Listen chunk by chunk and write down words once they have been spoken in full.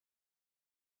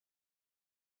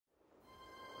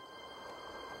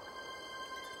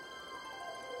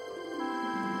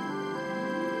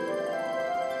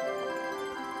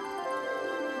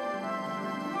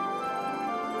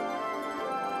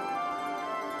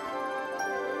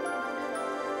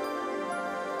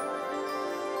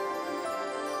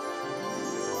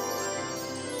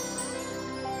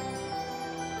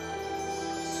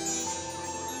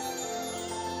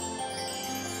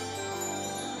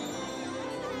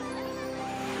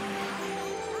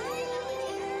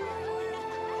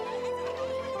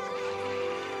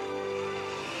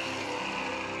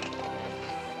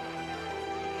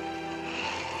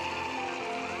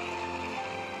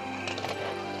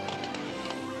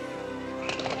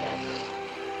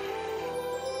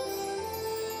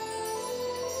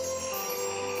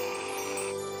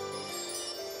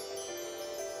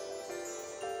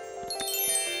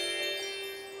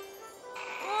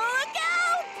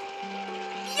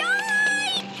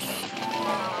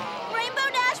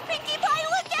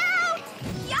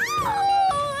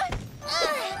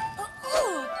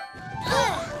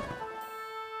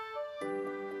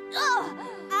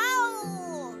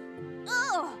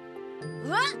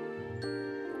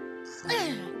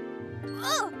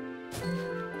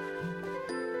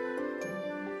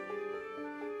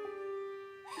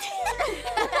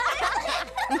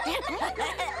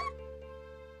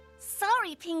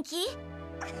Sorry, Pinky.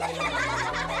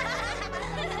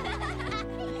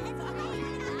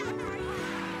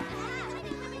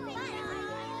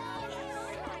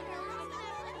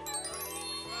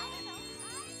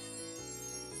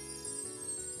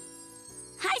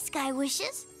 Hi, Sky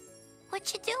Wishes.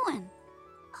 What you doing?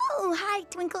 Oh, hi,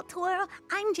 Twinkle Twirl.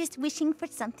 I'm just wishing for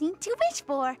something to wish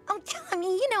for. Oh,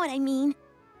 Tommy, you know what I mean.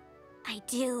 I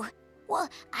do. Well,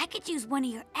 I could use one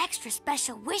of your extra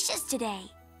special wishes today.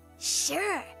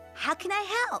 Sure. How can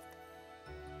I help?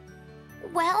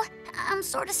 Well, I'm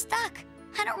sort of stuck.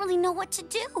 I don't really know what to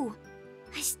do.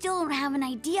 I still don't have an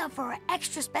idea for an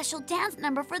extra special dance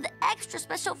number for the extra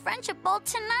special friendship ball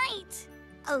tonight.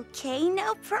 Okay,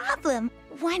 no problem.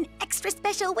 One extra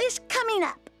special wish coming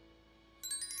up.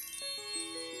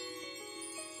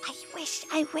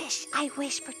 I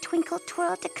wish for Twinkle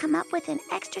Twirl to come up with an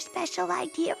extra special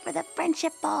idea for the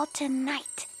friendship ball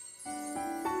tonight.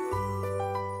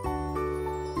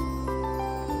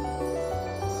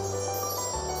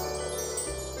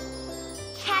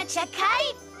 Catch a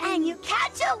kite and you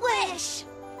catch a wish.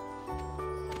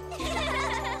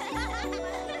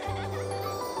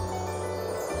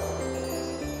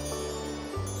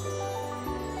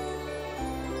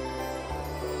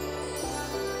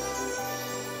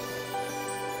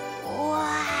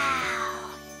 Wow,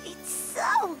 it's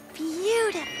so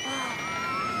beautiful.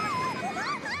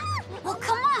 Well,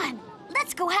 come on.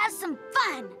 Let's go have some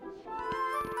fun.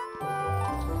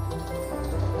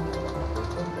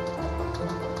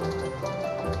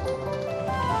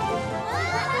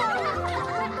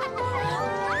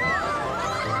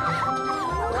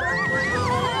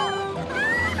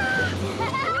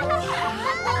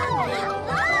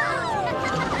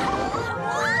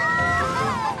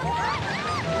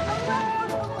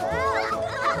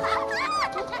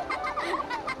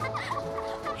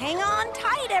 Hang on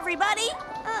tight, everybody.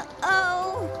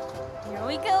 Uh-oh. Here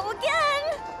we go again.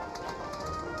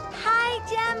 Hi,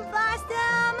 Gem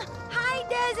Blossom. Hi,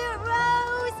 Desert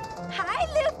Rose. Hi,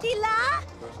 Loop-de-La.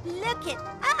 Look at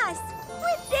us.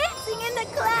 We're dancing in the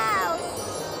clouds.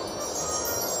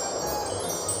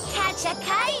 Catch a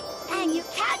kite and you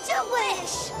catch a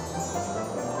wish.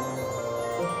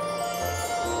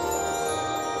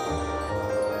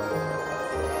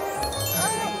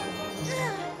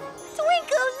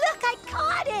 Twinkle, look, I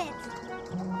caught it.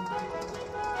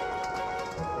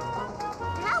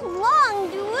 How long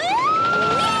do we...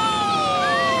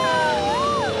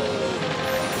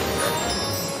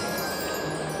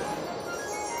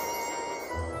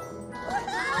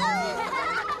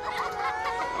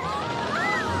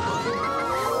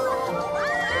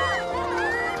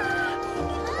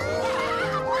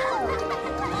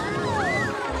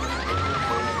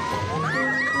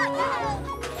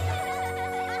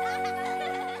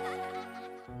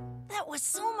 That was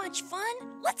so much fun.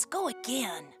 Let's go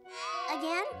again.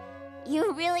 Again?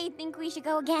 You really think we should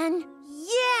go again?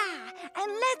 Yeah,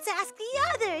 and let's ask the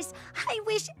others. I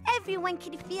wish everyone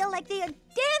could feel like they are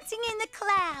dancing in the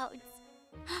clouds.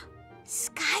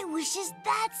 Sky Wishes,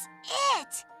 that's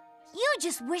it! You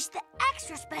just wished the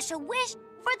extra special wish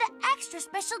for the extra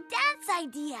special dance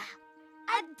idea.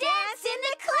 A dance in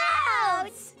the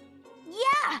clouds!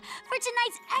 Yeah, for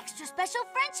tonight's extra special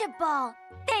friendship ball.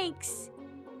 Thanks.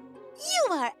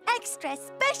 You are extra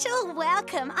special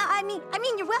welcome. I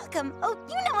mean, you're welcome. Oh,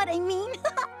 you know what I mean.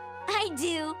 I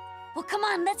do. Well, come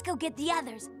on, let's go get the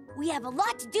others. We have a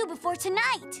lot to do before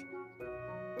tonight.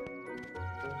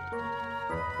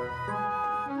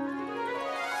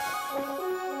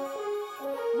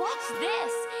 Watch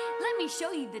this. Let me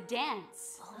show you the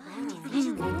dance.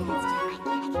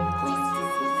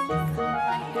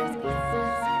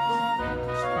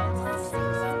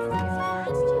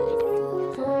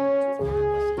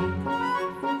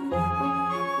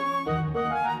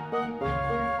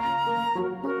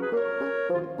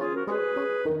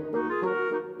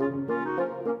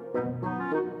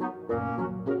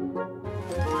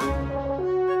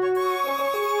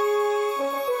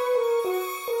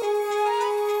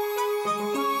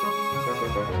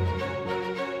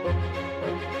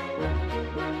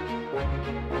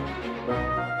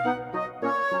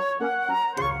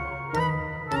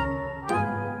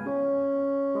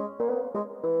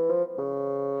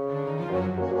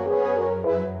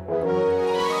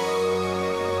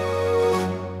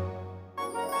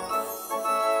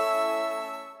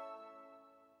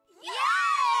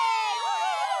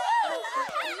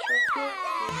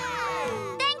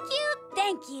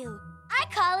 Thank you. I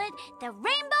call it the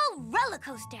Rainbow roller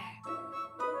coaster.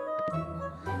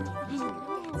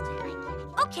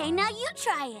 Okay, now you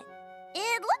try it.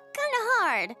 It looked kind of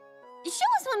hard.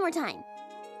 Show us one more time.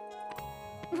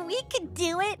 We could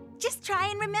do it. Just try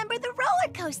and remember the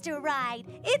roller coaster ride.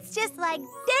 It's just like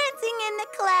dancing in the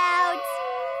clouds.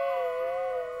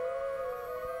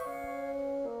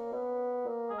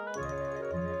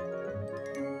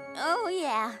 Oh,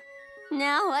 yeah.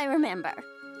 Now I remember.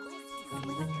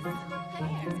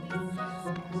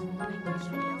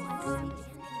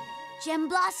 Gem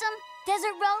Blossom,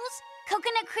 Desert Rose,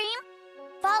 Coconut Cream,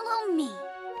 follow me.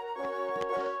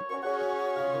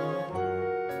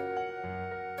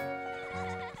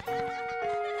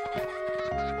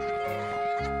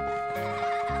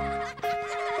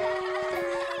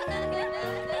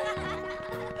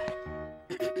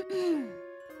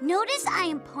 Notice I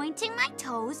am pointing my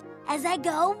toes as I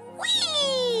go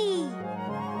whee!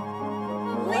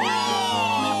 Whee!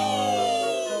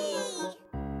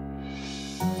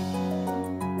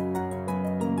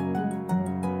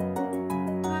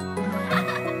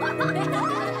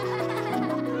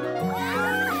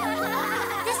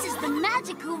 This is the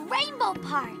magical rainbow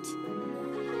part.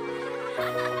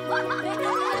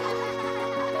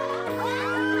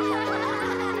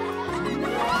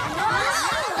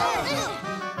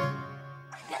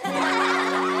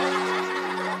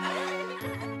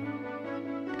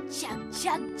 Chug,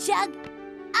 chug, chug,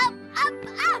 up, up,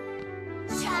 up.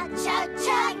 Chug, chug,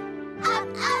 chug, up,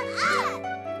 up,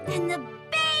 up. And the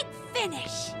big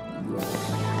finish.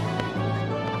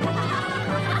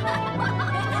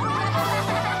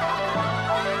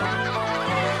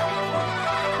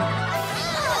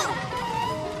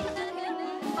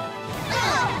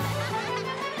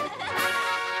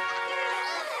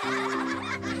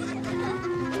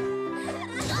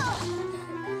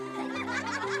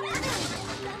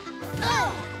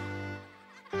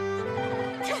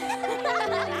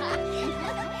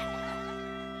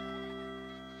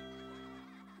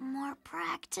 More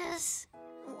practice?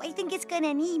 I think it's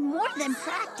gonna need more than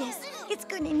practice. It's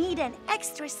gonna need an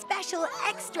extra special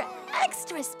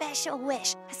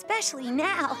wish. Especially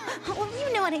now. Well,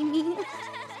 you know what I mean.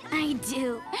 I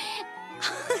do.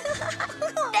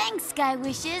 Thanks, Sky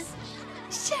Wishes.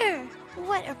 Sure.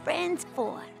 What are friends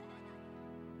for?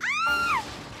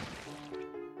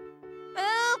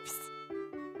 Oops.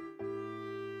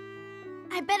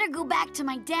 I better go back to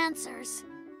my dancers.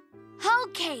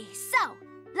 Okay, so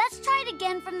let's try it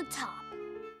again from the top.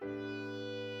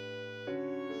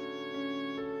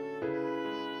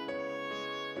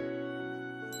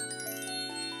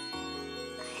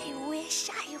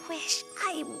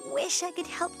 I wish I could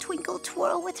help Twinkle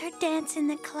twirl with her dance in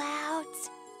the clouds.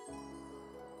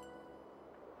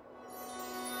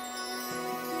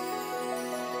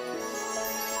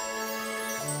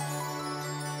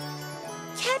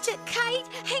 Catch a kite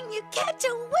and you catch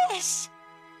a wish.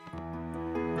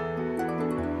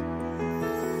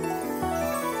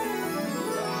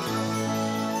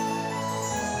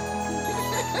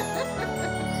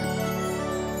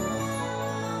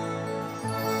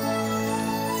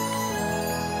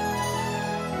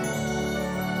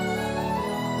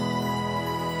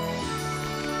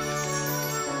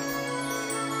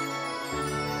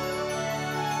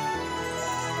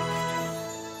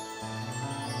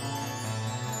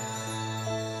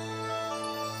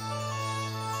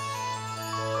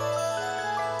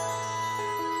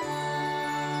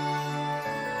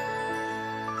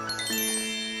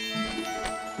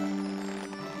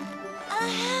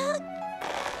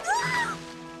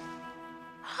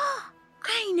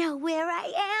 I know where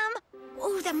I am.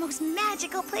 Oh, the most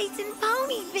magical place in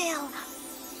Ponyville.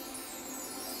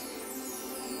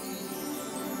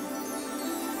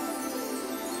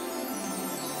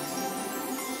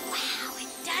 Wow, it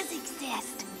does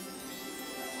exist.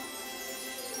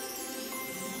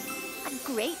 A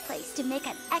great place to make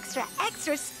an extra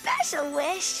special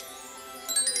wish.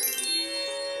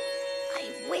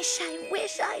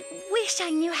 I wish I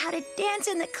knew how to dance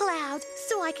in the clouds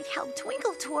so I could help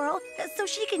Twinkle twirl so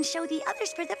she can show the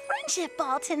others for the friendship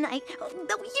ball tonight.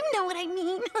 Though you know what I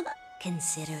mean.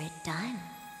 Consider it done.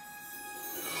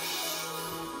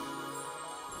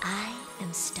 I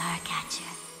am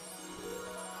Starcatcher.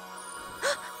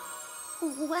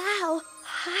 Wow.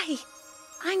 Hi.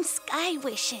 I'm Sky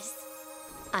Wishes.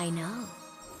 I know.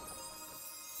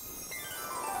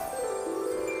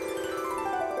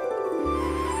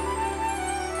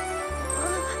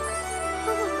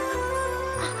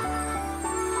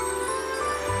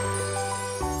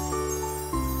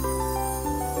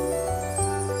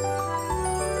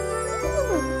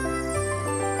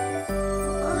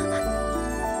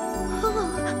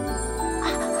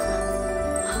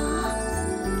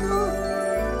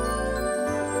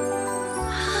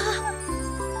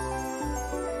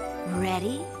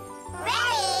 Ready?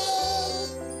 Ready!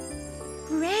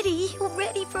 Ready?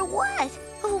 Ready for what?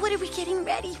 Oh, what are we getting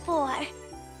ready for?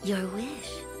 Your wish.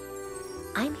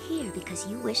 I'm here because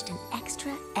you wished an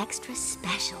extra, extra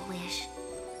special wish.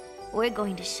 We're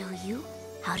going to show you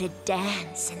how to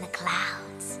dance in the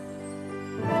clouds.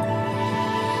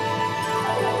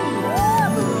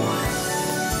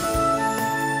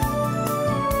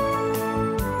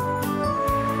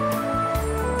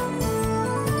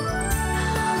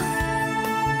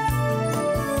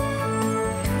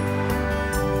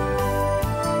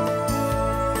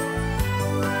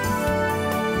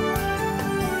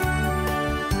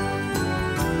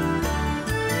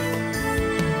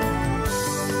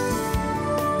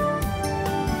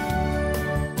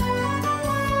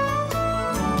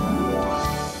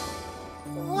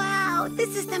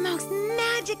 This is the most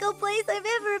magical place I've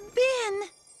ever been.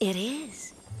 It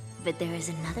is. But there is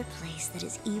another place that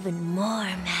is even more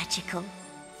magical.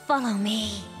 Follow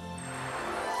me.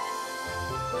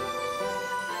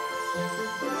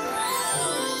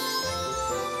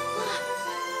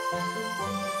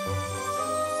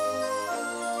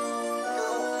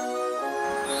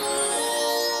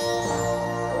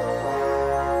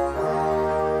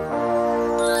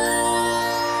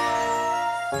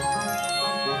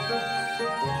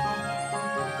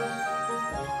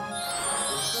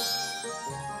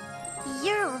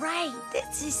 You're right.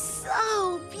 This is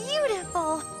so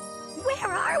beautiful.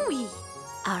 Where are we?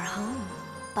 Our home,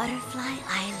 Butterfly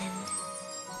Island.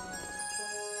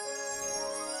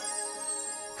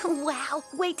 Wow,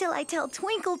 wait till I tell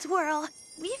Twinkle Twirl.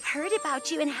 We've heard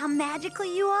about you and how magical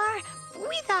you are.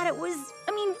 We thought it was,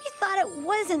 we thought it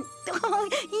wasn't. Oh,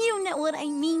 you know what I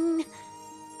mean.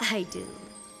 I do,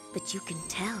 but you can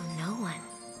tell no one.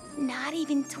 Not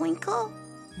even Twinkle?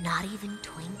 Not even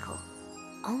Twinkle.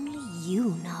 Only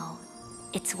you know.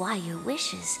 It's why your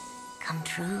wishes come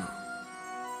true.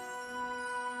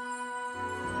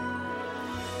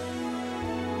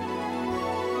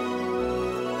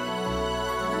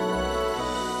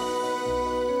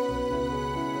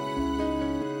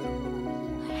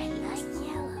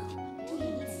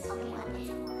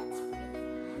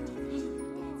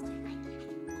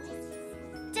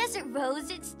 Desert Rose,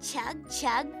 it's chug,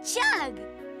 chug, chug.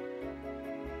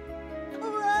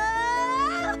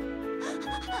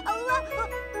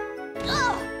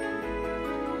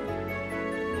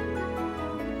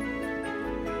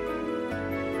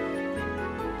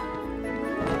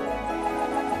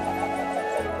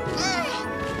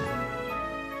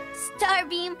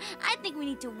 Starbeam, I think we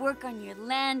need to work on your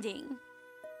landing.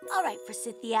 All right,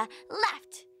 Forsythia,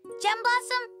 left. Gem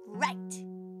Blossom, right.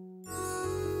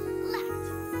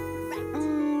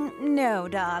 No,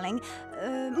 darling.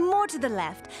 More to the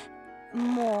left.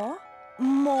 More.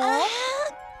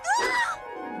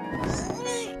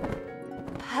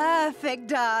 Perfect,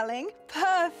 darling.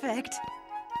 Perfect.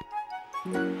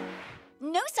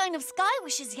 No sign of Sky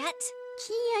Wishes yet.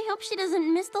 Gee, I hope she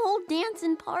doesn't miss the whole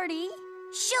dancing party.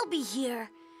 She'll be here.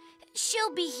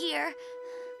 She'll be here.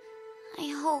 I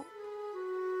hope.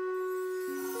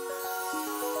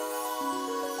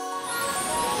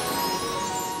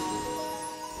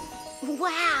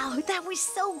 Wow, that was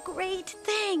so great.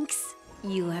 Thanks.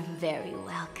 You are very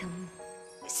welcome.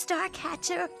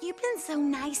 Starcatcher, you've been so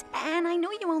nice, and I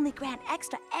know you only grant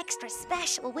extra, extra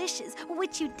special wishes,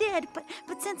 which you did,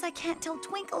 but since I can't tell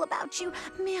Twinkle about you,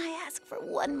 may I ask for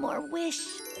one more wish?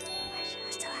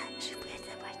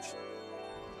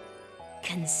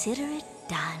 Consider it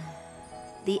done.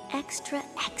 The extra,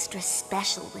 extra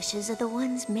special wishes are the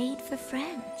ones made for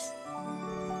friends.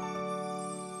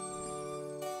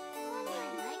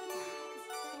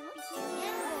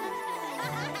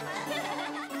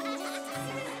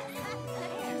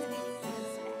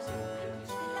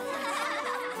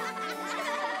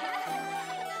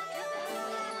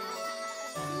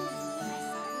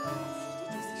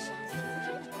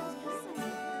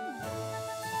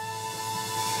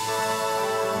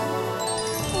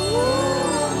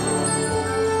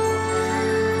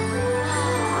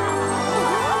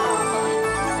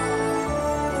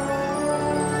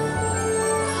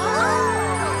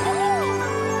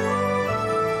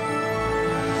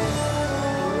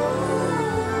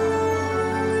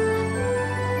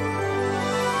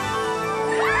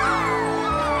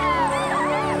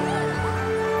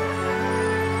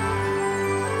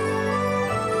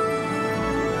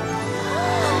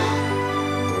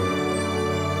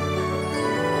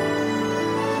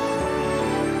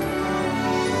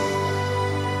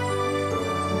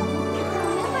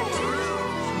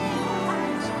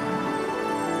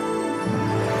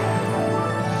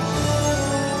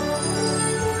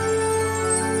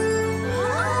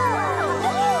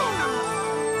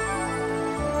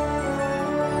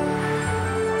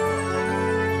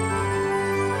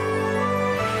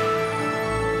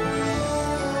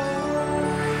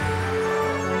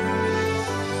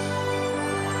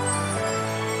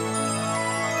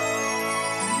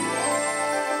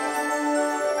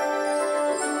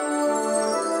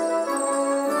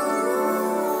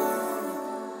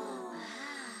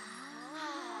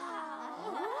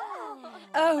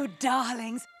 Oh,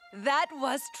 darlings, that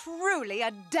was truly a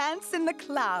dance in the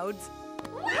clouds.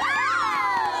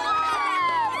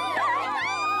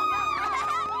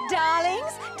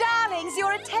 Darlings,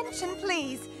 your attention,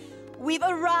 please. We've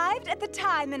arrived at the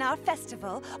time in our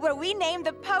festival where we name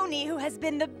the pony who has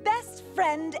been the best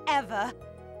friend ever.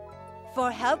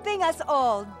 For helping us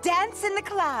all dance in the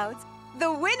clouds,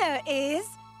 the winner is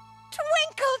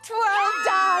Twinkle Twirl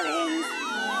Darlings!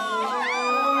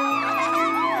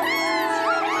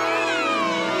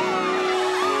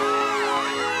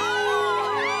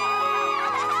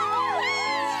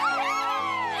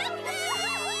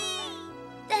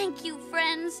 Thank you,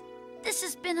 friends. This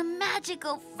has been a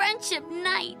magical friendship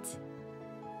night.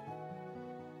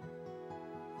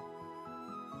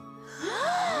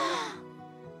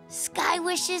 Sky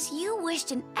Wishes, you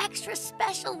wished an extra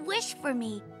special wish for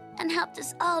me and helped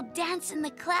us all dance in the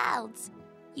clouds.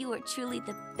 You are truly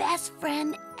the best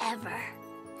friend ever.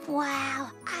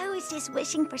 Wow, I was just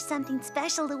wishing for something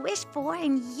special to wish for,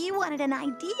 and you wanted an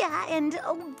idea, and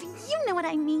oh, you know what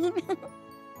I mean.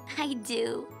 I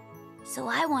do. So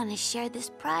I want to share this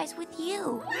prize with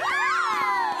you.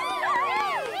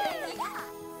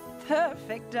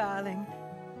 Perfect, darling.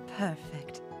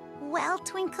 Perfect. Well,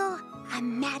 Twinkle, a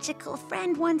magical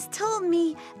friend once told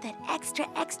me that extra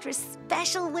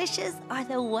special wishes are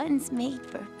the ones made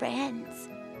for friends.